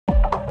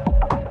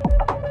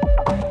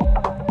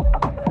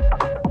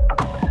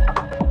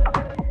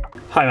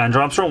Hi, I'm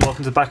Andrew Armstrong.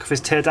 Welcome to the Back Office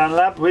Teardown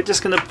Lab. We're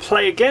just going to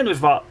play again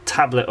with our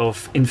tablet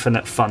of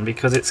infinite fun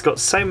because it's got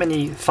so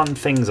many fun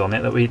things on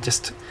it that we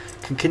just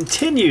can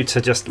continue to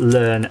just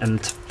learn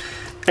and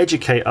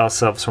educate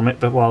ourselves from it.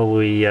 But while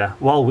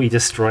we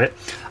destroy it,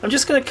 I'm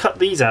just going to cut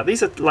these out.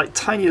 These are like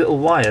tiny little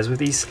wires with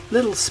these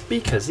little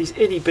speakers, these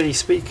itty bitty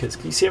speakers.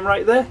 Can you see them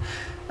right there?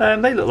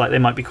 They look like they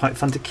might be quite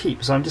fun to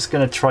keep, so I'm just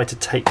going to try to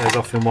take those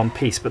off in one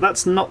piece. But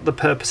that's not the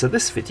purpose of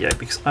this video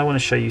because I want to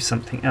show you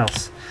something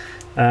else.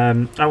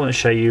 I want to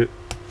show you,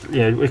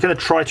 we're going to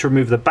try to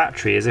remove the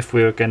battery as if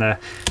we were going to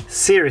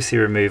seriously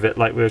remove it,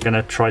 like we were going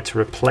to try to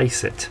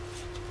replace it.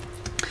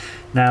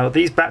 Now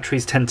these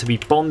batteries tend to be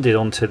bonded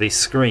onto these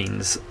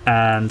screens,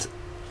 and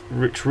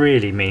which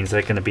really means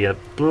they're going to be a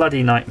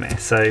bloody nightmare,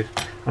 so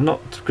I'm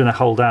not going to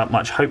hold out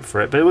much hope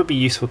for it, but it would be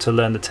useful to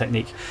learn the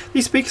technique.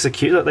 These speakers are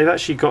cute. Look, they've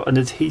actually got an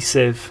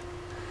adhesive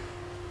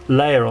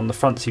layer on the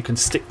front so you can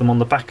stick them on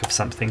the back of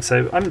something,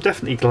 so I'm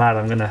definitely glad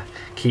I'm going to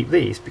keep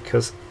these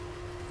because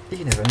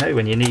you never know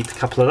when you need a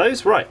couple of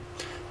those. Right,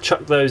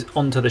 chuck those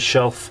onto the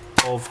shelf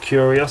of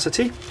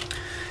curiosity.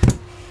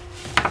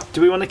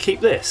 Do we want to keep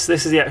this?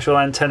 This is the actual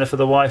antenna for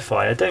the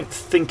Wi-Fi. I don't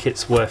think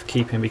it's worth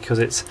keeping because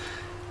it's,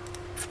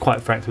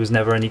 quite frankly, was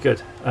never any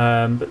good.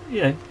 But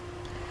there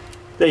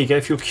you go.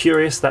 If you're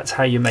curious, that's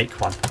how you make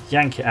one.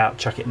 Yank it out,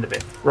 chuck it in the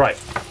bin.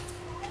 Right.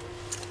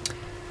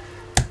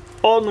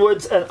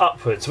 Onwards and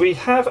upwards. We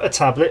have a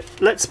tablet.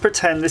 Let's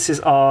pretend this is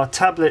our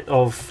tablet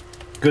of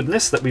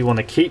goodness that we want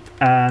to keep,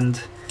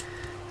 and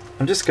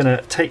I'm just going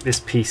to take this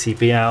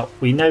PCB out.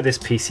 We know this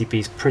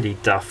PCB is pretty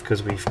duff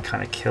because we've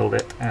kind of killed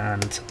it,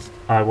 and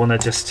I want to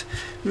just,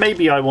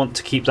 maybe I want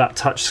to keep that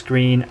touch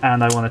screen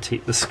and I want to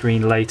keep the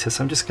screen later,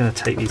 so I'm just going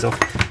to take these off.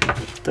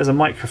 There's a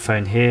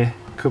microphone here,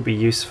 could be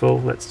useful.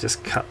 Let's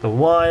just cut the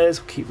wires,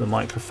 keep the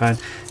microphone.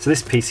 So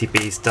this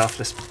PCB is duff,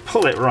 let's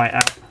pull it right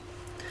out.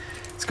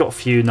 It's got a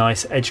few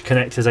nice edge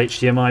connectors,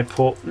 HDMI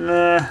port,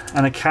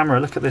 and a camera.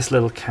 Look at this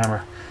little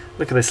camera.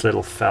 Look at this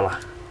little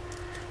fella.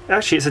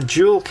 Actually, it's a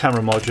dual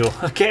camera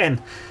module.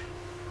 Again,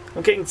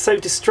 I'm getting so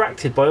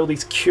distracted by all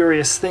these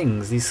curious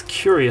things. These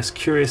curious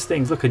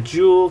things. Look, a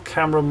dual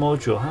camera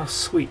module. How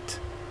sweet.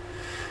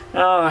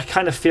 Oh, I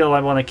kind of feel I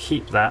want to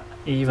keep that,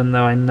 even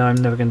though I know I'm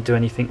never going to do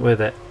anything with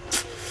it.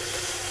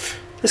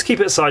 Let's keep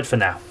it aside for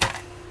now.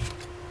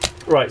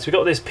 Right, so we've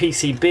got this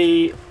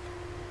PCB.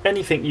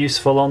 Anything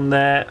useful on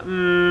there?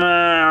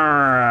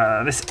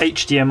 This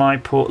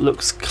HDMI port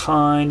looks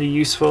kind of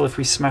useful if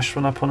we smash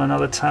one up on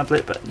another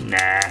tablet, but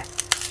nah.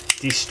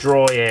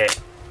 Destroy it.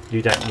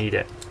 You don't need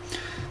it.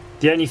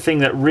 The only thing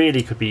that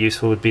really could be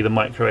useful would be the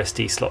micro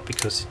SD slot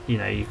because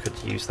you could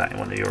use that in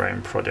one of your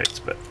own projects,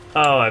 but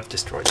oh, I've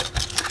destroyed it.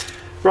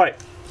 Right.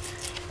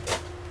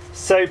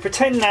 So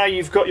pretend now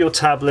you've got your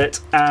tablet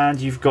and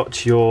you've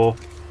got your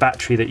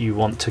battery that you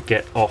want to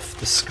get off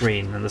the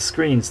screen, and the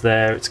screen's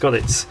there. It's got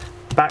its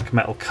back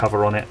metal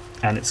cover on it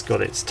and it's got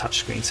its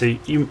touchscreen, so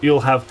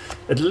you'll have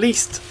at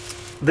least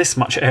this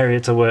much area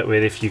to work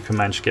with if you can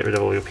manage to get rid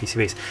of all your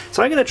PCBs.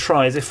 So I'm going to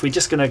try as if we're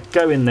just going to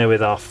go in there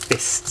with our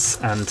fists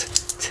and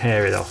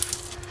tear it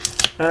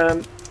off.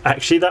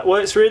 Actually, that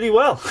works really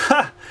well.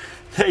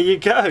 There you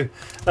go.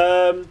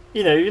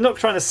 You're not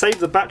trying to save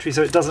the battery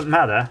so it doesn't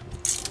matter.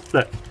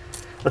 Look.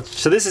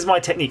 So this is my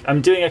technique. I'm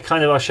doing a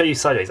kind of, I'll show you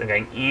sideways. I'm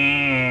going,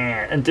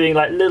 and doing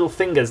like little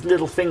fingers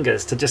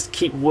to just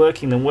keep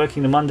working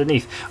them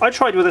underneath. I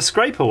tried with a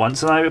scraper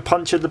once and I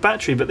punctured the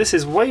battery, but this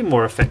is way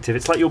more effective.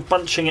 It's like you're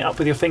bunching it up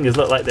with your fingers.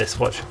 Look like this,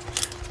 watch.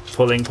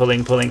 Pulling.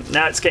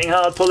 Now it's getting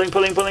hard, pulling.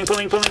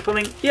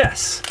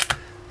 Yes.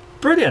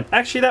 Brilliant.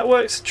 Actually, that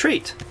works a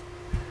treat.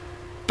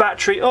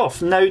 Battery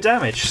off, no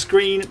damage.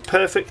 Screen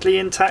perfectly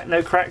intact,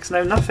 no cracks,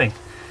 no nothing.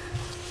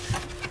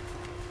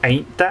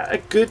 Ain't that a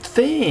good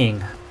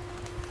thing?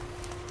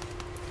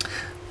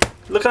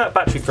 Look at that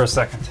battery for a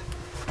second.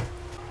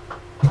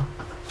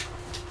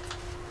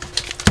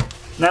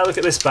 Now look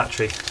at this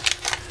battery.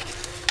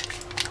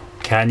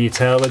 Can you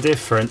tell the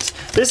difference?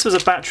 This was a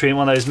battery in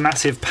one of those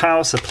massive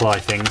power supply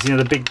things,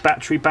 the big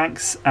battery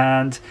banks,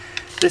 and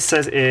this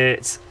says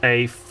it's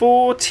a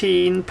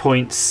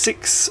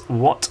 14.6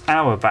 watt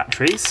hour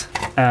batteries.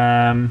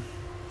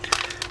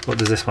 What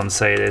does this one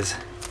say it is?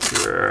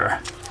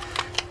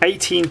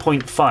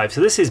 18.5,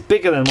 so this is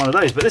bigger than one of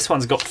those, but this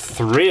one's got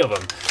 3 of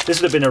them. This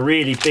would have been a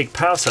really big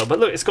power cell, but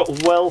look, it's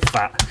got well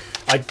fat.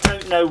 I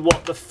don't know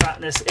what the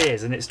fatness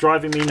is and it's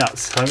driving me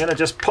nuts, so I'm going to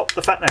just pop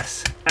the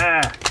fatness.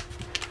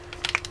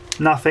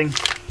 Nothing,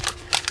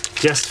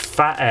 just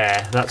fat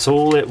air, that's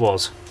all it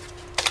was.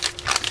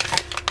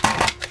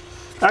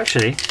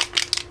 Actually,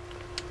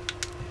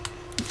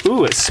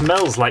 ooh, it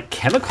smells like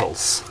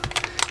chemicals.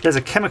 There's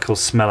a chemical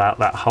smell out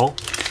that hole.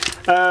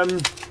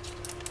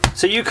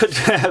 So you could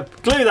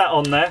glue that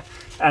on there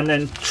and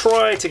then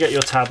try to get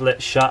your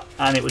tablet shut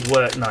and it would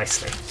work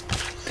nicely.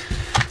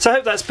 So I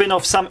hope that's been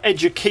of some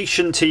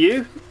education to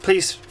you.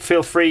 Please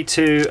feel free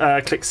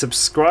to click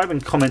subscribe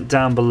and comment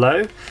down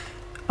below.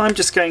 I'm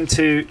just going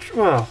to,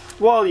 well,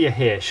 while you're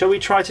here, shall we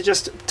try to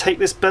just take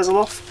this bezel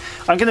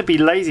off? I'm going to be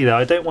lazy though,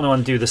 I don't want to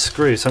undo the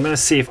screw, so I'm going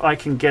to see if I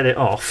can get it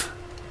off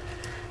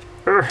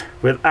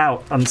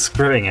without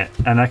unscrewing it.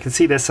 And I can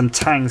see there's some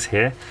tangs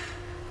here.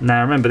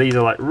 Now remember, these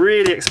are like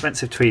really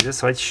expensive tweezers,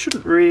 so I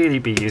shouldn't really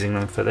be using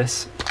them for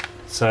this.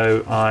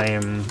 So I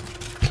am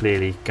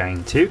clearly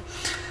going to.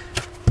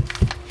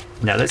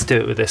 Now let's do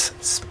it with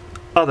this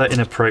other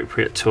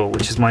inappropriate tool,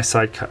 which is my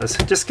side cutters.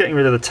 Just getting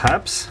rid of the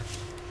tabs.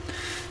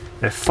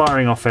 They're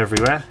firing off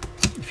everywhere.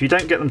 If you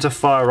don't get them to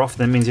fire off,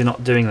 then it means you're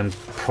not doing them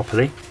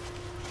properly.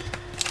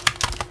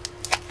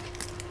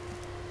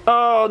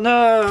 Oh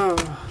no!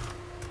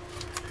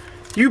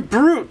 You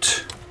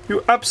brute!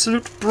 You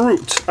absolute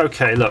brute!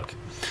 Okay, look.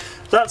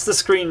 That's the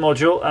screen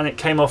module, and it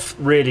came off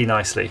really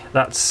nicely.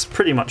 That's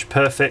pretty much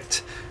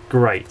perfect.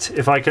 Great.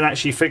 If I can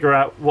actually figure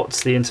out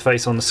what's the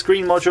interface on the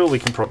screen module, we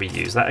can probably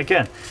use that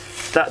again.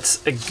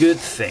 That's a good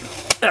thing.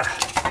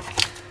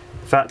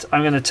 In fact,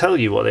 I'm going to tell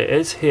you what it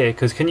is here,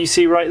 because can you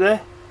see right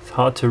there? It's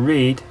hard to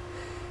read,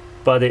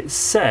 but it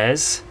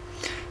says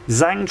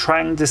Zhang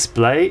Trang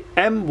display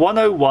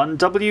M101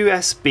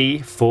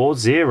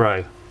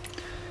 WSB40.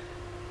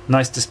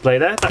 Nice display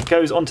there. That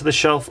goes onto the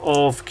shelf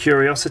of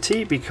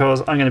curiosity, because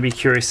I'm going to be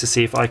curious to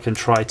see if I can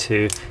try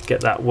to get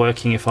that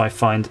working if I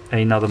find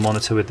another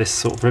monitor with this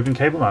sort of ribbon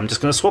cable. I'm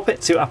just going to swap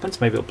it, see what happens.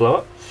 Maybe it'll blow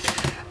up.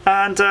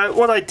 And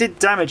what I did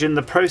damage in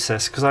the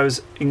process, because I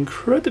was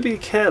incredibly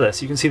careless,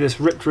 you can see this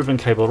ripped ribbon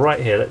cable right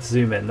here. Let's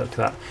zoom in, look at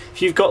that.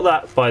 If you've got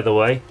that, by the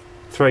way,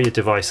 throw your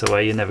device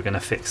away. You're never going to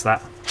fix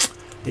that.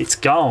 It's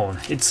gone.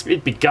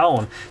 It'd be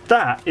gone.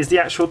 That is the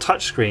actual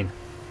touchscreen.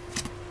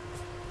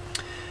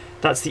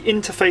 That's the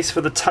interface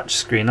for the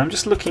touchscreen. I'm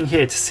just looking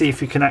here to see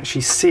if you can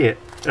actually see it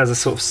as a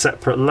sort of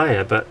separate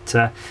layer, but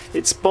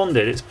it's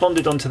bonded. It's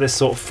bonded onto this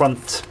sort of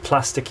front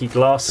plasticky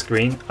glass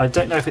screen. I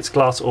don't know if it's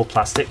glass or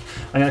plastic.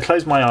 I'm going to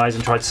close my eyes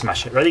and try to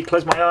smash it. Ready?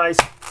 Close my eyes.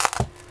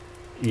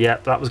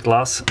 Yep, that was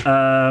glass.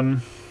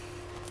 Well,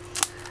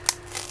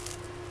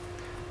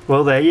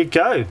 there you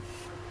go.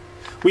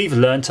 We've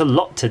learnt a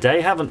lot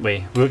today, haven't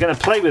we? We were going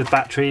to play with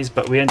batteries,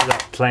 but we ended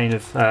up playing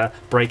with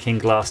breaking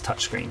glass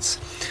touchscreens.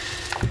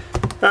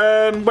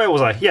 Where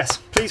was I? Yes,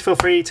 please feel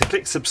free to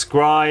click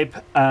subscribe,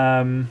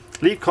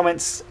 leave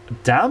comments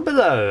down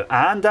below,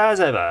 and as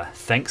ever,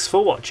 thanks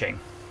for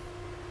watching.